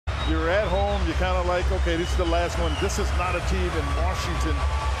You're at home, you're kind of like, okay, this is the last one. This is not a team in Washington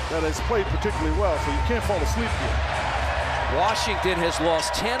that has played particularly well, so you can't fall asleep here. Washington has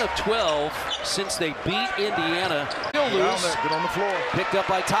lost 10 of 12 since they beat Indiana. Still lose. Get on the floor. Picked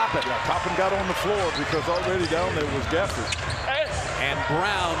up by Toppin. Yeah, Toppin got on the floor because already down there was Gafford. And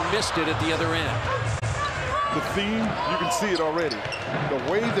Brown missed it at the other end. The theme, you can see it already. The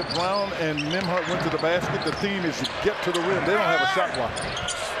way that Brown and Nembhard went to the basket, the theme is you get to the rim. They don't have a shot block.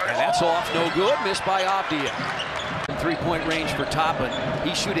 And that's off, no good. Missed by Avdija. Three-point range for Toppin.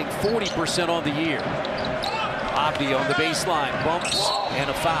 He's shooting 40% on the year. Avdija on the baseline, bumps, and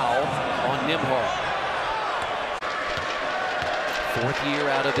a foul on Nembhard. Fourth year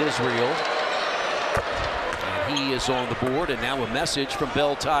out of Israel. And he is on the board, and now a message from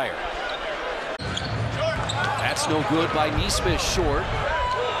Bell Tire. That's no good by Nesmith, short.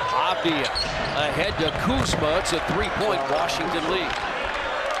 Avdija ahead to Kuzma. It's a three-point Washington lead.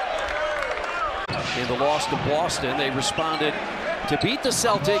 In the loss to Boston, they responded to beat the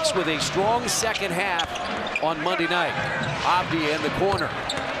Celtics with a strong second half on Monday night. Avdija in the corner.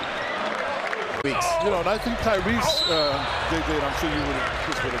 You know, and I think Tyrese, JJ, and I'm sure you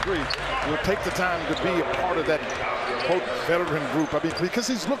would agree, will take the time to be a part of that, quote, veteran group. I mean, because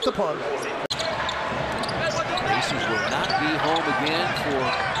he's looked upon. Pacers will not be home again for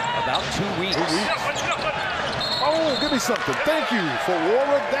about 2 weeks. Oh, give me something. Thank you for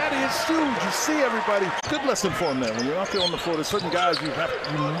Wara. That is huge. You see everybody. Good lesson for him there. When you're out there on the floor, there's certain guys you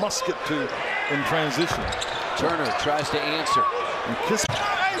must get to in transition. Turner tries to answer.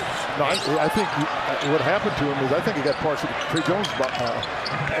 No, I think what happened to him is I think he got partially. Trey Jones'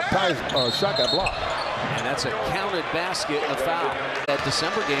 shot got blocked. And that's a counted basket and a foul. That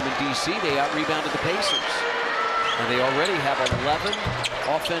December game in D.C., they out-rebounded the Pacers. And they already have 11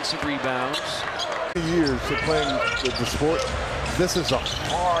 offensive rebounds. Years of playing the sport, this is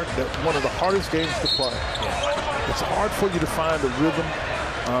one of the hardest games to play. Yeah. It's hard for you to find a rhythm,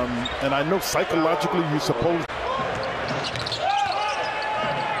 and I know psychologically you're supposed.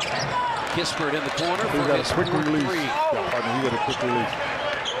 Kispert in the corner. He got a quick release. He got a quick release.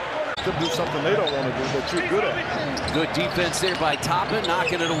 To do something they don't want to do that you're good at. Good defense there by Toppin,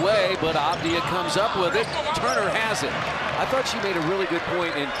 knocking it away, but Avdija comes up with it. Turner has it. I thought she made a really good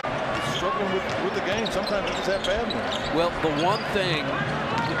point in struggling with the game. Sometimes you just have bad ones. Well, the one thing,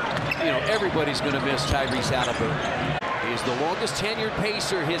 you know, everybody's going to miss Tyrese Halliburton. He is the longest tenured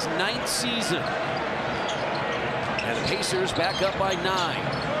Pacer, his 9th season. And the Pacers back up by 9.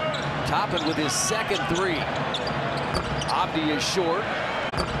 Toppin with his second three. Avdija is short.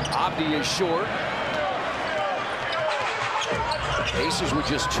 Avdija is short. Pacers were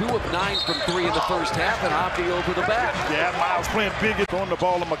just 2 of 9 from 3 in the first half, and Avdija over the back. Yeah, Miles playing big at throwing the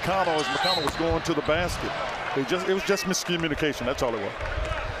ball to McConnell as McConnell was going to the basket. It was just miscommunication. That's all it was.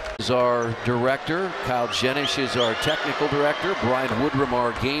 Is our director. Kyle Jenish is our technical director. Brian Woodrum,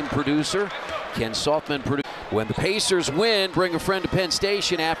 our game producer. Ken Softman producer. When the Pacers win, bring a friend to Penn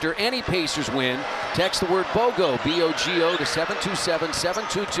Station. After any Pacers win, text the word BOGO, B-O-G-O, to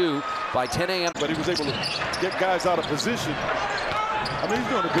 727-722 by 10 a.m. But he was able to get guys out of position. I mean, he's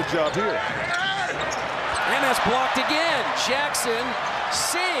doing a good job here. And that's blocked again. Jackson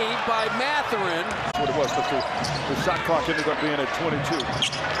saved by Mathurin. That's what it was, but the shot clock ended up being at 22.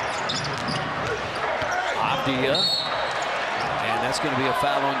 Avdija. And that's going to be a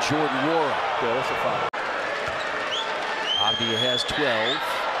foul on Jordan Wara. Yeah, that's a foul. Avdija has 12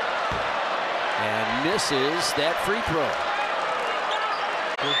 and misses that free throw.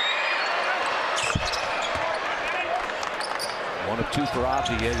 One of 2 for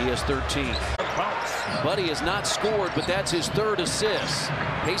Avdija. He has 13. Buddy has not scored, but that's his 3rd assist.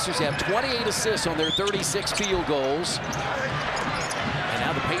 Pacers have 28 assists on their 36 field goals. And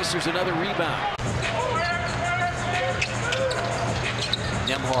now the Pacers another rebound.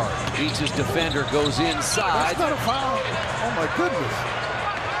 Nembhard beats his defender, goes inside. That's not a foul. Oh my goodness.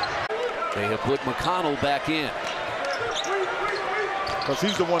 They have put McConnell back in. Because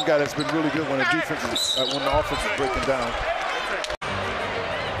he's the one guy that's been really good when the offense is breaking down.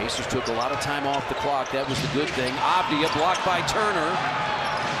 Pacers took a lot of time off the clock. That was the good thing. Avdija blocked by Turner.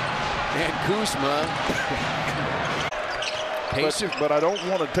 And Kuzma. But I don't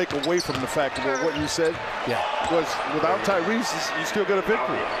want to take away from the fact of what you said. Yeah. Was without Tyrese, you still get a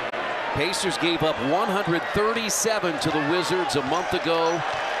victory. Pacers gave up 137 to the Wizards a month ago.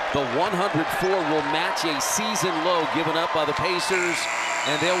 The 104 will match a season low given up by the Pacers,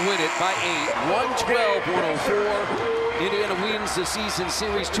 and they'll win it by 8. 112-104. Indiana wins the season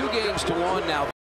series 2-1 now.